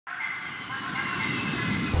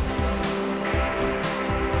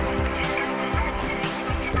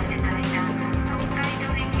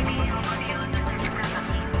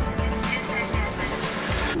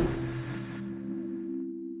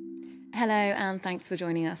Hello and thanks for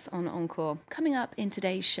joining us on Encore. Coming up in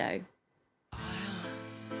today's show.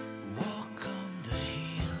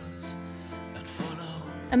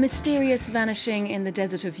 A mysterious vanishing in the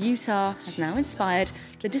desert of Utah has now inspired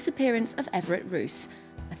the disappearance of Everett Ruess,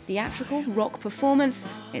 a theatrical rock performance.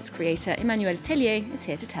 Its creator, Emmanuel Tellier, is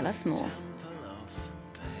here to tell us more.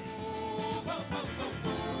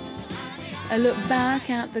 A look back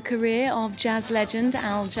at the career of jazz legend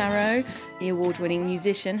Al Jarreau. The award-winning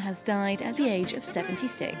musician has died at the age of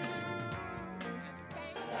 76.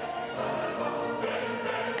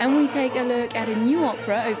 And we take a look at a new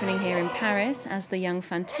opera opening here in Paris as the young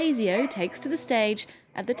Fantasio takes to the stage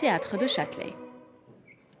at the Théâtre de Châtelet.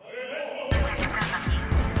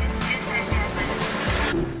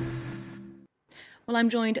 Well, I'm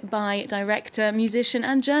joined by director, musician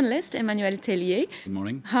and journalist Emmanuel Tellier. Good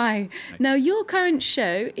morning. Hi. Now, your current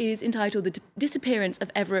show is entitled The Disappearance of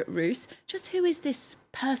Everett Ruess. Just who is this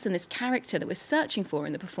person, this character that we're searching for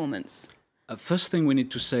in the performance? First thing we need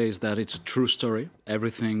to say is that it's a true story.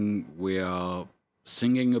 Everything we are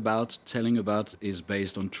singing about, telling about, is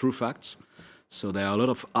based on true facts. So there are a lot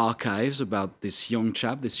of archives about this young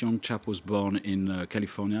chap. This young chap was born in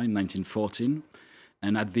California in 1914.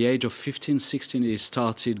 And at the age of 15, 16, he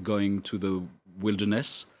started going to the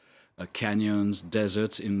wilderness, canyons,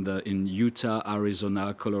 deserts in Utah,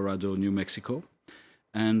 Arizona, Colorado, New Mexico.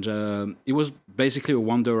 And he was basically a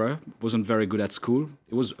wanderer, wasn't very good at school.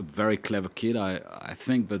 He was a very clever kid, I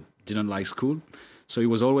think, but didn't like school. So he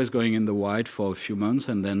was always going in the wild for a few months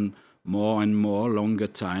and then more and more, longer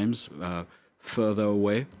times, further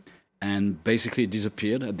away, and basically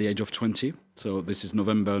disappeared at the age of 20. So this is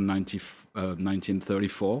November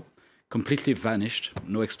 1934, completely vanished,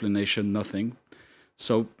 no explanation, nothing.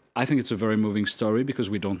 So I think it's a very moving story because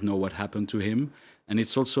we don't know what happened to him. And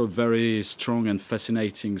it's also a very strong and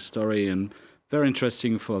fascinating story and very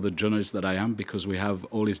interesting for the journalist that I am because we have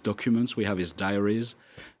all his documents, we have his diaries,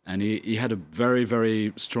 and he had a very,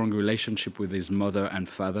 very strong relationship with his mother and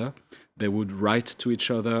father. They would write to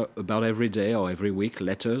each other about every day or every week,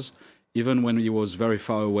 letters. Even when he was very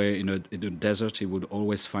far away in a desert, he would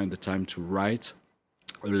always find the time to write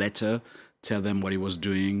a letter, tell them what he was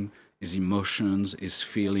doing, his emotions, his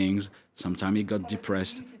feelings. Sometimes he got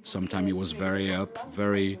depressed, sometimes he was very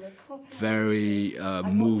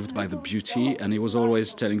moved by the beauty, and he was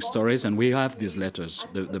always telling stories. And we have these letters.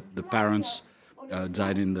 The parents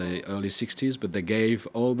died in the early 60s, but they gave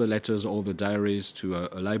all the letters, all the diaries to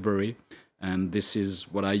a library. And this is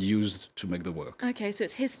what I used to make the work. Okay, so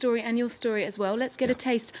it's his story and your story as well. Let's get a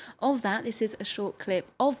taste of that. This is a short clip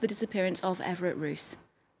of the disappearance of Everett Ruess.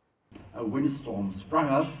 A windstorm sprang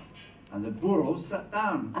up and the burros sat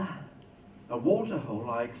down. A waterhole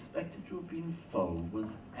I expected to have been full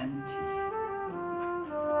was empty.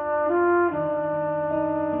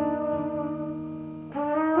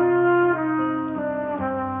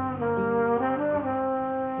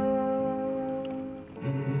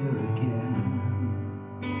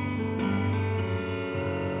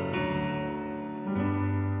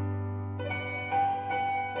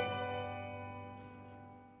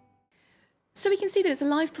 So we can see that it's a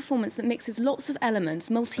live performance that mixes lots of elements,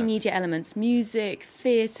 multimedia elements, music,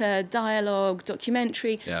 theatre, dialogue,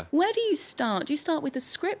 documentary. Yeah. Where do you start? Do you start with the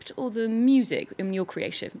script or the music in your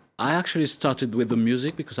creation? I actually started with the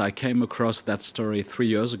music because I came across that story 3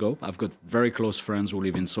 years ago. I've got very close friends who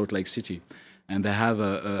live in Salt Lake City. And they have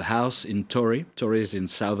a house in Torrey. Torrey is in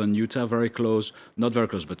southern Utah, very close, not very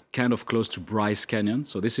close, but kind of close to Bryce Canyon.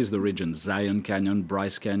 So this is the region, Zion Canyon,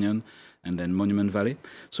 Bryce Canyon, and then Monument Valley.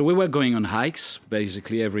 So we were going on hikes,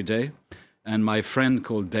 basically, every day. And my friend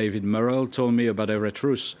called David Murrell told me about Everett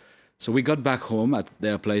Ruess. So we got back home at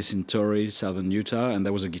their place in Torrey, southern Utah, and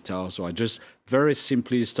there was a guitar. So I just very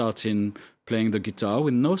simply started playing the guitar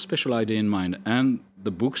with no special idea in mind. And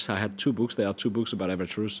the books, I had 2 books. There are 2 books about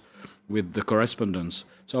Everett Ruess with the correspondence.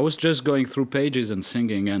 So I was just going through pages and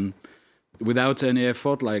singing, and without any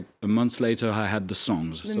effort, like a month later, I had the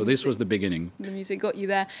songs. So this was the beginning. The music got you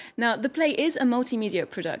there. Now, the play is a multimedia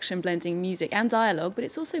production blending music and dialogue, but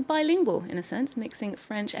it's also bilingual in a sense, mixing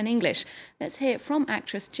French and English. Let's hear from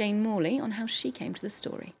actress Jane Morley on how she came to the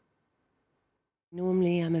story.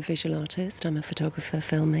 Normally, I'm a visual artist. I'm a photographer,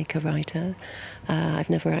 filmmaker, writer. I've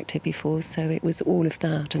never acted before, so it was all of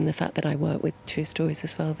that and the fact that I work with true stories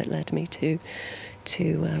as well that led me to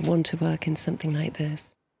want to work in something like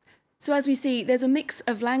this. So as we see, there's a mix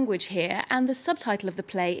of language here, and the subtitle of the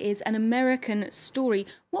play is An American Story.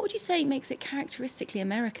 What would you say makes it characteristically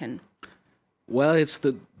American? Well, it's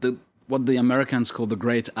the what the Americans call the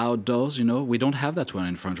great outdoors, you know. We don't have that one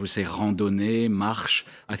in French. We say randonnée, marche.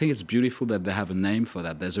 I think it's beautiful that they have a name for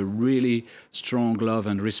that. There's a really strong love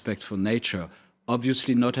and respect for nature.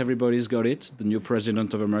 Obviously, not everybody's got it. The new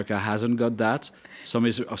president of America hasn't got that. Some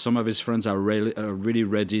of his friends are really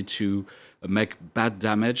ready to make bad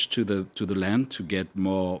damage to the land to get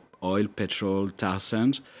more oil, petrol, tar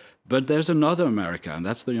sand. But there's another America, and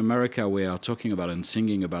that's the America we are talking about and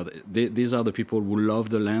singing about. These are the people who love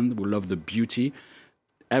the land, who love the beauty.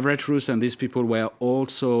 Everett Ruess and these people were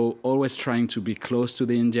also always trying to be close to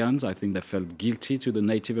the Indians. I think they felt guilty to the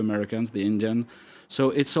Native Americans, the Indian.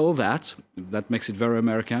 So it's all that makes it very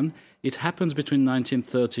American. It happens between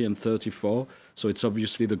 1930 and 34, so it's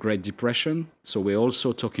obviously the Great Depression. So we're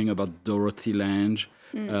also talking about Dorothy Lange,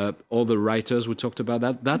 all the writers who talked about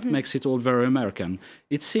that. That makes it all very American.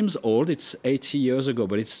 It seems old, it's 80 years ago,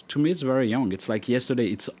 but to me it's very young. It's like yesterday,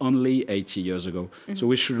 it's only 80 years ago. So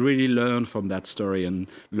we should really learn from that story and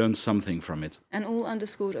learn something from it. And all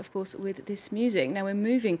underscored, of course, with this music. Now we're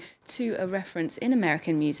moving to a reference in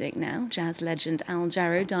American music now. Jazz legend Al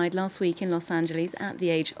Jarreau died last week in Los Angeles at the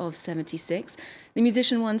age of 76. The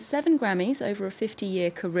musician won 7 Grammys over a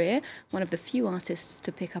 50-year career, one of the few artists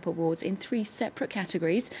to pick up awards in 3 separate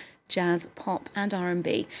categories, jazz, pop and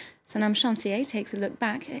R&B. Sanam Chantier takes a look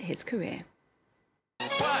back at his career.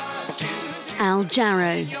 Al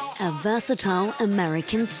Jarreau, a versatile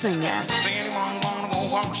American singer.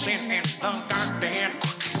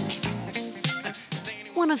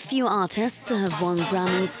 One of few artists to have won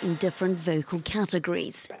Grammys in different vocal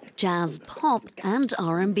categories, jazz, pop and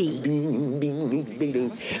R&B.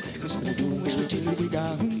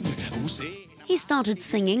 He started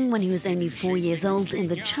singing when he was only 4 years old in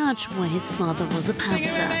the church where his father was a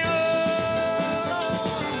pastor.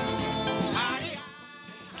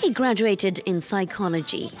 He graduated in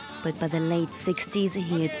psychology, but by the late 60s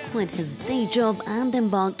he had quit his day job and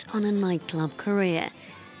embarked on a nightclub career.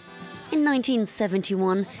 In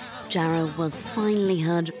 1971, Jarreau was finally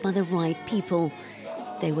heard by the right people.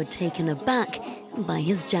 They were taken aback by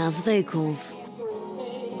his jazz vocals.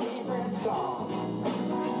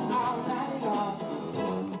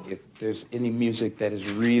 If there's any music that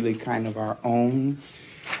is really kind of our own,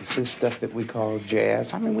 it's this stuff that we call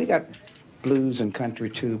jazz. I mean, we got blues and country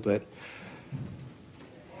too, but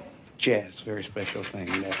jazz, very special thing.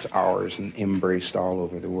 That's ours and embraced all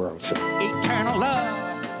over the world. So, eternal love.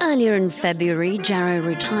 Earlier in February, Jarreau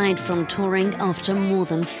retired from touring after more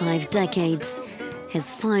than 5 decades. His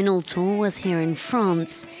final tour was here in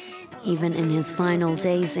France. Even in his final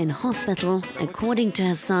days in hospital, according to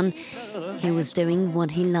his son, he was doing what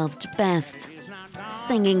he loved best,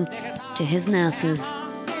 singing to his nurses.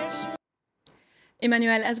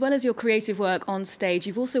 Emmanuel, as well as your creative work on stage,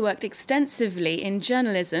 you've also worked extensively in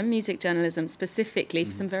journalism, music journalism specifically,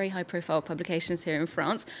 for some very high-profile publications here in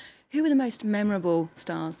France. Who were the most memorable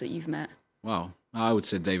stars that you've met? Wow, I would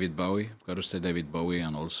say David Bowie. I've got to say David Bowie,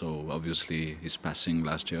 and also obviously his passing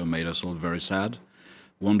last year made us all very sad.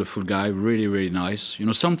 Wonderful guy, really, really nice. You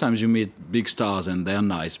know, sometimes you meet big stars and they're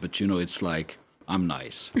nice, but you know, it's like, I'm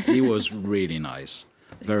nice. He was really nice.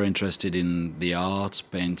 Very interested in the arts,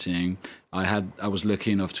 painting. I was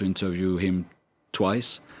lucky enough to interview him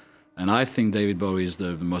twice, and I think David Bowie is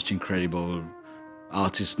the most incredible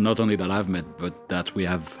artist, not only that I've met, but that we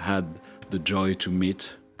have had the joy to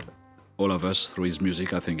meet, all of us, through his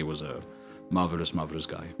music. I think it was a marvelous, marvelous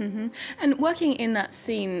guy. And working in that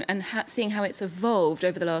scene and seeing how it's evolved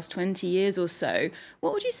over the last 20 years or so,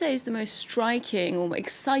 what would you say is the most striking or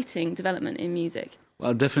exciting development in music?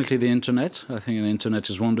 Well, definitely the internet. I think the internet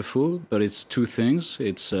is wonderful, but it's 2 things.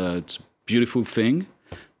 It's a beautiful thing,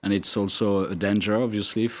 and it's also a danger,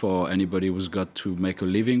 obviously, for anybody who's got to make a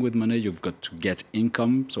living with money. You've got to get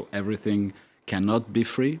income, so everything cannot be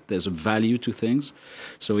free. There's a value to things.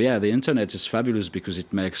 So yeah, the internet is fabulous because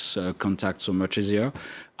it makes contact so much easier.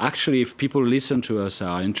 Actually, if people listen to us,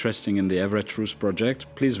 are interested in the Everett Ruess project,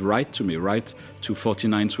 please write to me. Write to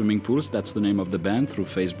 49 Swimming Pools, that's the name of the band, through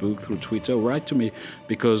Facebook, through Twitter. Write to me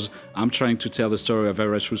because I'm trying to tell the story of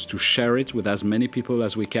Everett Ruess, to share it with as many people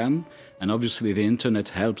as we can. And obviously the internet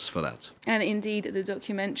helps for that. And indeed, the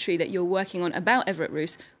documentary that you're working on about Everett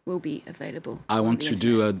Ruess will be available. I want to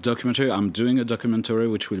do a documentary. I'm doing a documentary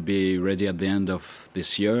which will be ready at the end of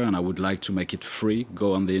this year, and I would like to make it free,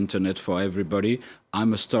 go on the internet for everybody.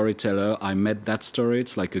 I'm a storyteller. I made that story.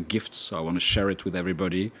 It's like a gift, so I want to share it with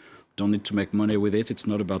everybody. Don't need to make money with it. It's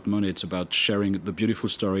not about money. It's about sharing the beautiful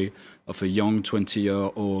story of a young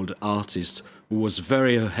 20-year-old artist who was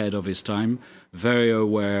very ahead of his time, very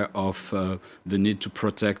aware of the need to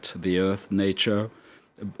protect the earth, nature,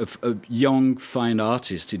 a young, fine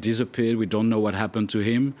artist. He disappeared. We don't know what happened to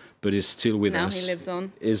him, but he's still with us. Now he lives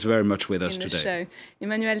on. Is very much with us in the today. Show.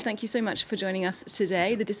 Emmanuel, thank you so much for joining us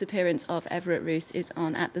today. The Disappearance of Everett Ruess is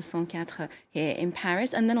on at the 104 here in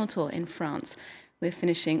Paris and then on tour in France. We're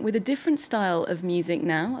finishing with a different style of music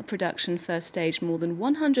now, a production first staged more than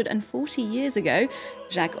 140 years ago.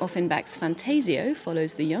 Jacques Offenbach's Fantasio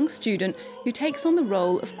follows the young student who takes on the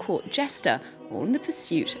role of court jester, all in the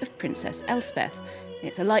pursuit of Princess Elspeth.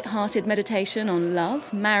 It's a light-hearted meditation on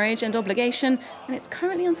love, marriage and obligation, and it's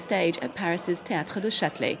currently on stage at Paris's Théâtre du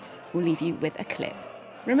Châtelet. We'll leave you with a clip.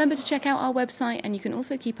 Remember to check out our website, and you can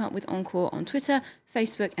also keep up with Encore on Twitter,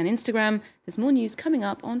 Facebook and Instagram. There's more news coming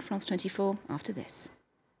up on France 24 after this.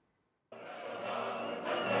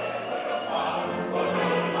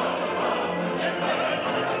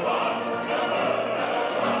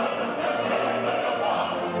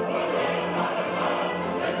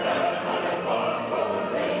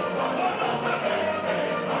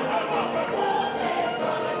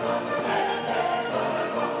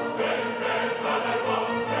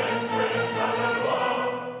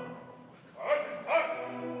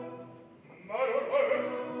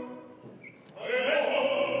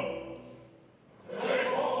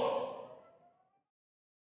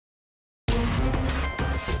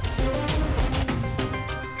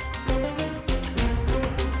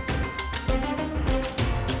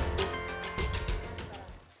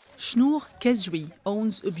 Shnur Kezri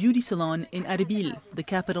owns a beauty salon in Erbil, the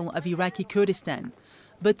capital of Iraqi Kurdistan.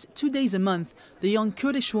 But 2 days a month, the young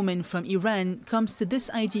Kurdish woman from Iran comes to this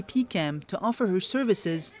IDP camp to offer her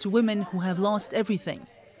services to women who have lost everything.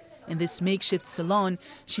 In this makeshift salon,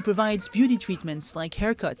 she provides beauty treatments like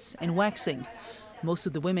haircuts and waxing. Most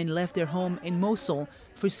of the women left their home in Mosul,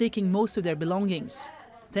 forsaking most of their belongings.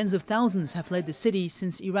 Tens of thousands have fled the city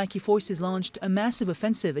since Iraqi forces launched a massive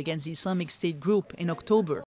offensive against the Islamic State group in October.